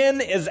because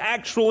sin is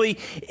actually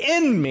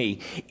in me.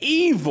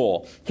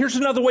 Evil. Here's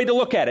another way to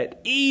look at it.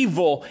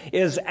 Evil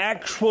is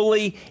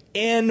actually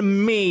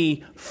in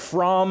me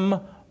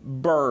from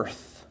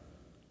birth.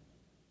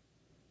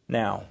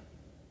 Now,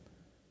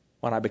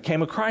 when I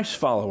became a Christ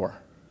follower,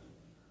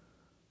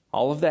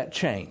 all of that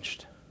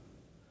changed.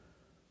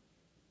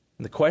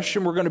 And the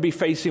question we're going to be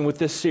facing with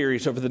this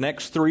series over the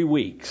next 3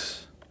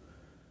 weeks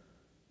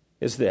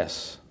is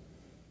this.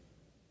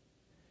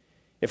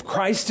 If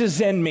Christ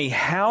is in me,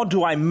 how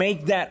do I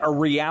make that a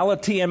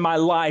reality in my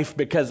life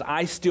because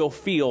I still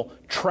feel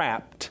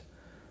trapped,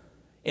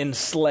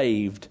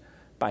 enslaved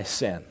by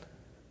sin?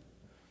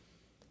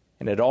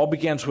 And it all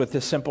begins with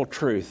this simple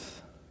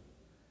truth.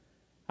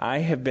 I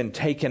have been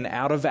taken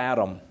out of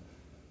Adam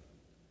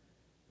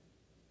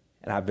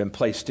and I've been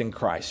placed in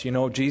Christ. You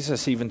know,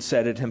 Jesus even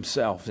said it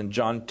himself in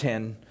John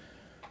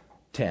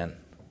 10:10.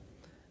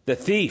 The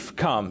thief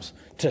comes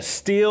to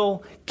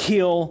steal,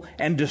 kill,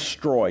 and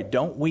destroy.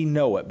 Don't we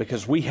know it?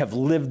 Because we have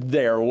lived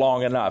there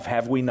long enough,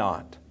 have we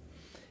not?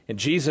 And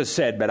Jesus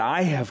said, but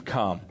I have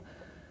come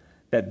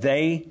that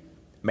they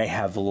may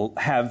have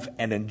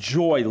and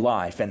enjoy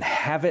life and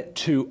have it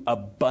to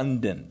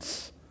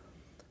abundance,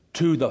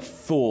 to the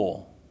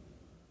full,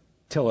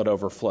 till it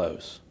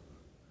overflows.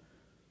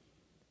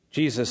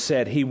 Jesus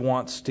said He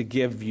wants to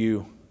give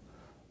you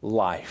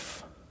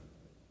life.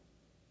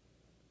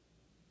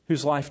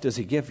 Whose life does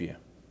he give you?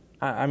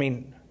 I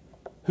mean,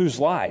 whose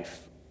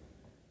life?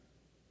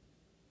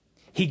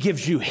 He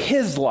gives you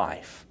his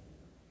life.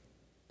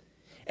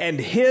 And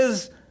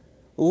his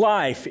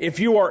life, if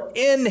you are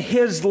in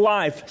his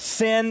life,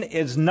 sin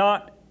is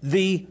not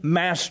the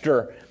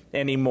master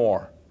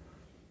anymore.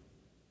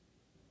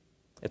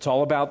 It's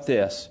all about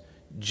this: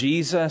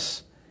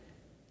 Jesus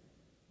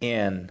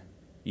in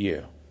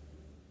you.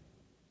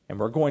 And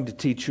we're going to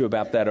teach you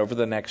about that over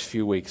the next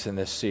few weeks in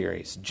this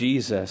series.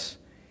 Jesus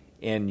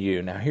in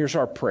you. Now, here's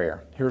our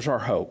prayer. Here's our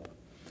hope.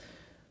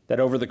 That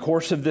over the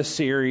course of this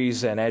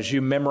series, and as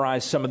you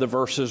memorize some of the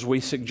verses we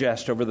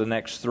suggest over the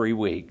next 3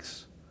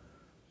 weeks,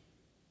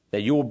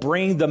 that you will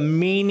bring the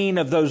meaning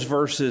of those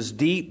verses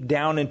deep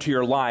down into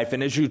your life.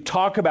 And as you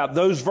talk about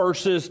those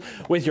verses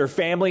with your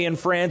family and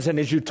friends, and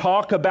as you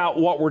talk about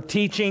what we're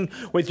teaching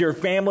with your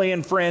family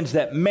and friends,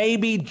 that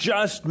maybe,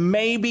 just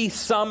maybe,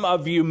 some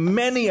of you,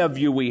 many of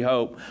you, we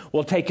hope,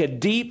 will take a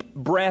deep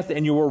breath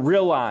and you will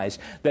realize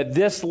that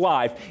this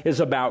life is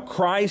about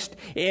Christ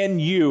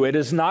in you. It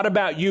is not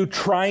about you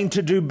trying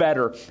to do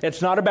better.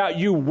 It's not about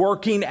you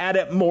working at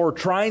it more,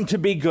 trying to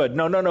be good.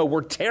 No.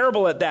 We're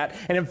terrible at that.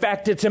 And in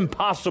fact, it's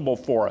impossible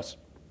for us.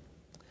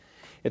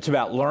 It's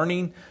about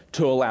learning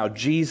to allow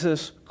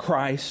Jesus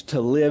Christ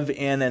to live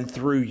in and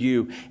through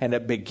you. And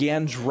it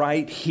begins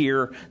right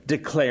here,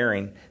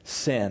 declaring,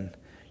 sin,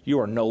 you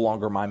are no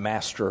longer my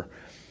master.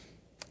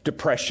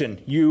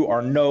 Depression, you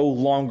are no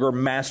longer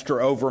master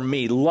over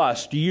me.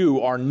 Lust, you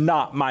are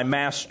not my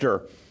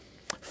master.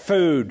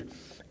 Food,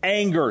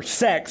 anger,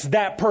 sex,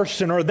 that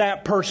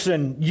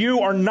person, you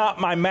are not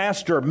my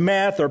master.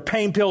 Meth or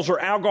pain pills or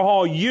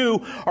alcohol,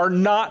 you are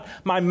not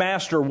my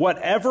master.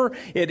 Whatever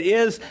it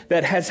is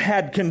that has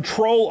had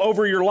control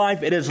over your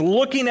life, it is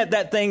looking at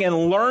that thing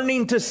and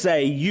learning to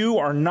say, you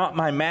are not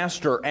my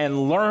master,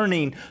 and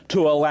learning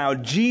to allow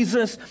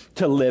Jesus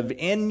to live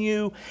in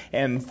you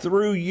and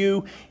through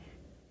you,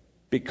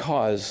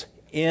 because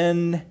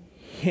in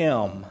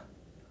him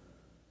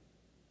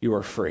you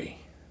are free.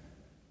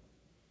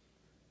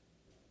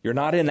 You're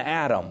not in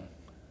Adam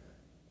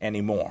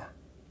anymore.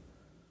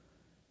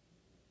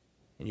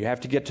 And you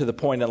have to get to the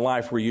point in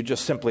life where you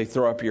just simply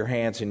throw up your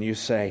hands and you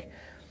say,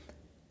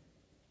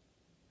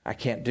 I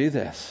can't do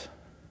this.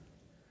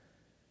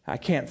 I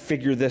can't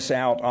figure this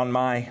out on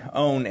my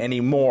own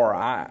anymore.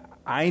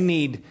 I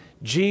need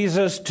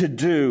Jesus to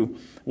do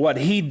what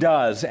he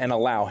does and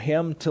allow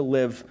him to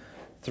live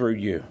through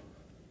you.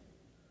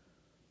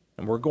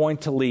 And we're going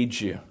to lead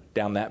you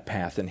down that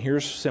path. And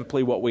here's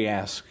simply what we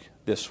ask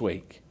this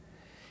week.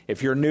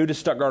 If you're new to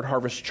Stuttgart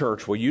Harvest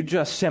Church, will you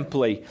just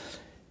simply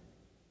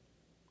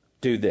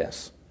do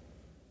this?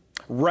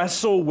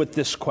 Wrestle with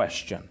this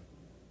question.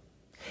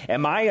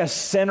 Am I a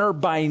sinner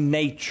by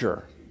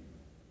nature?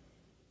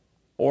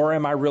 Or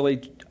am I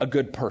really a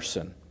good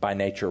person by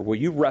nature? Will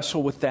you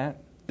wrestle with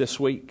that this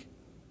week?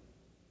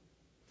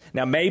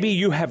 Now, maybe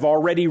you have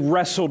already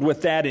wrestled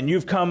with that and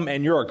you've come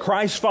and you're a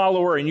Christ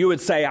follower and you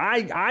would say,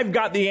 I've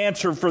got the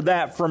answer for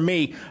that for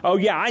me. Oh,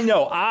 yeah, I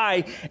know.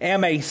 I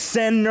am a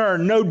sinner.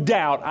 No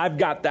doubt. I've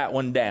got that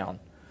one down.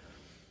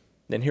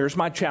 Then here's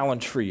my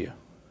challenge for you.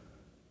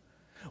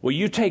 Will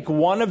you take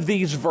one of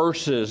these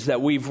verses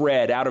that we've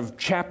read out of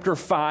chapter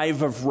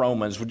 5 of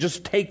Romans? We'll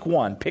just take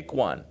one. Pick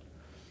one.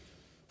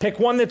 Pick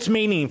one that's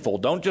meaningful.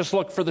 Don't just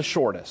look for the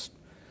shortest.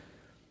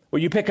 Will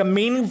you pick a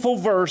meaningful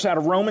verse out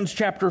of Romans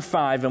chapter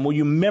 5 and will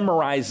you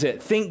memorize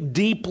it? Think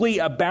deeply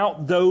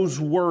about those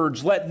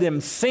words. Let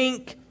them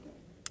sink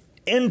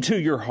into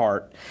your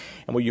heart.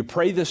 And will you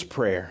pray this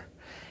prayer?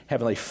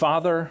 Heavenly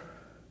Father,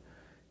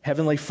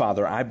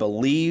 I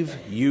believe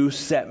you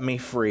set me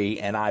free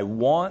and I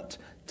want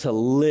to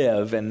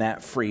live in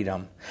that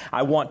freedom.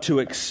 I want to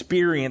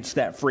experience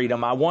that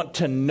freedom. I want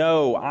to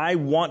know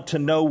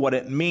what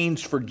it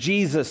means for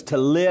Jesus to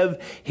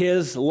live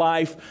his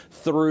life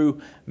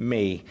through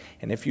me.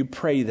 And if you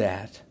pray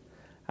that,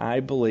 I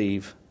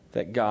believe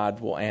that God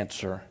will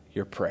answer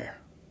your prayer.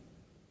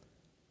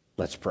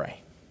 Let's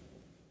pray.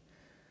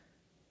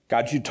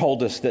 God, you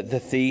told us that the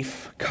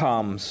thief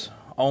comes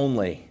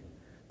only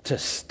to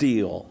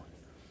steal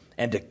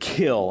and to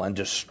kill and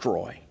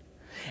destroy.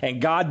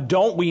 And God,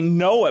 don't we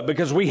know it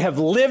because we have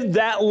lived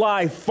that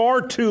life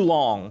far too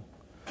long.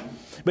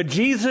 But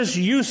Jesus,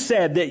 you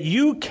said that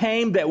you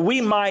came that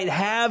we might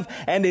have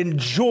and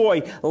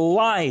enjoy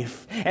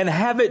life and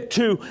have it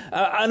to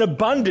an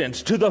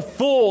abundance, to the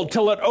full,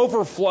 till it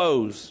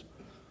overflows.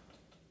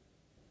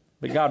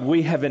 But God,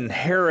 we have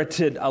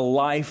inherited a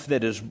life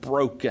that is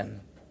broken.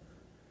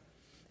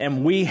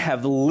 And we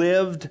have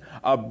lived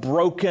a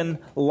broken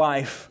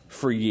life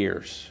for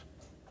years.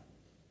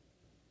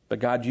 But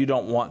God, you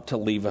don't want to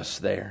leave us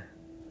there.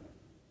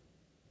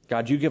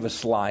 God, you give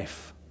us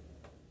life.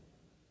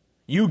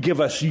 You give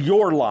us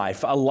your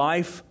life, a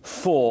life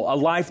full, a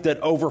life that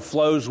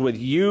overflows with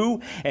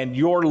you and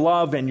your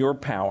love and your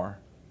power.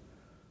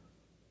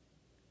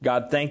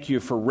 God, thank you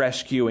for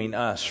rescuing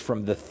us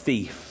from the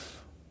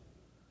thief.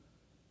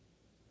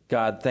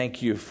 God,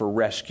 thank you for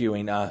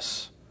rescuing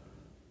us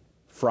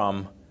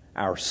from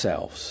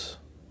ourselves.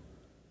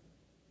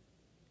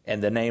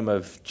 In the name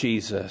of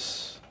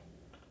Jesus,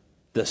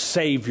 the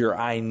Savior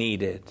I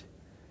needed,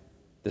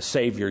 the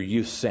Savior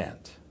you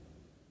sent.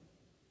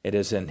 It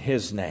is in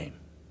His name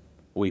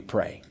we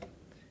pray.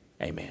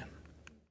 Amen.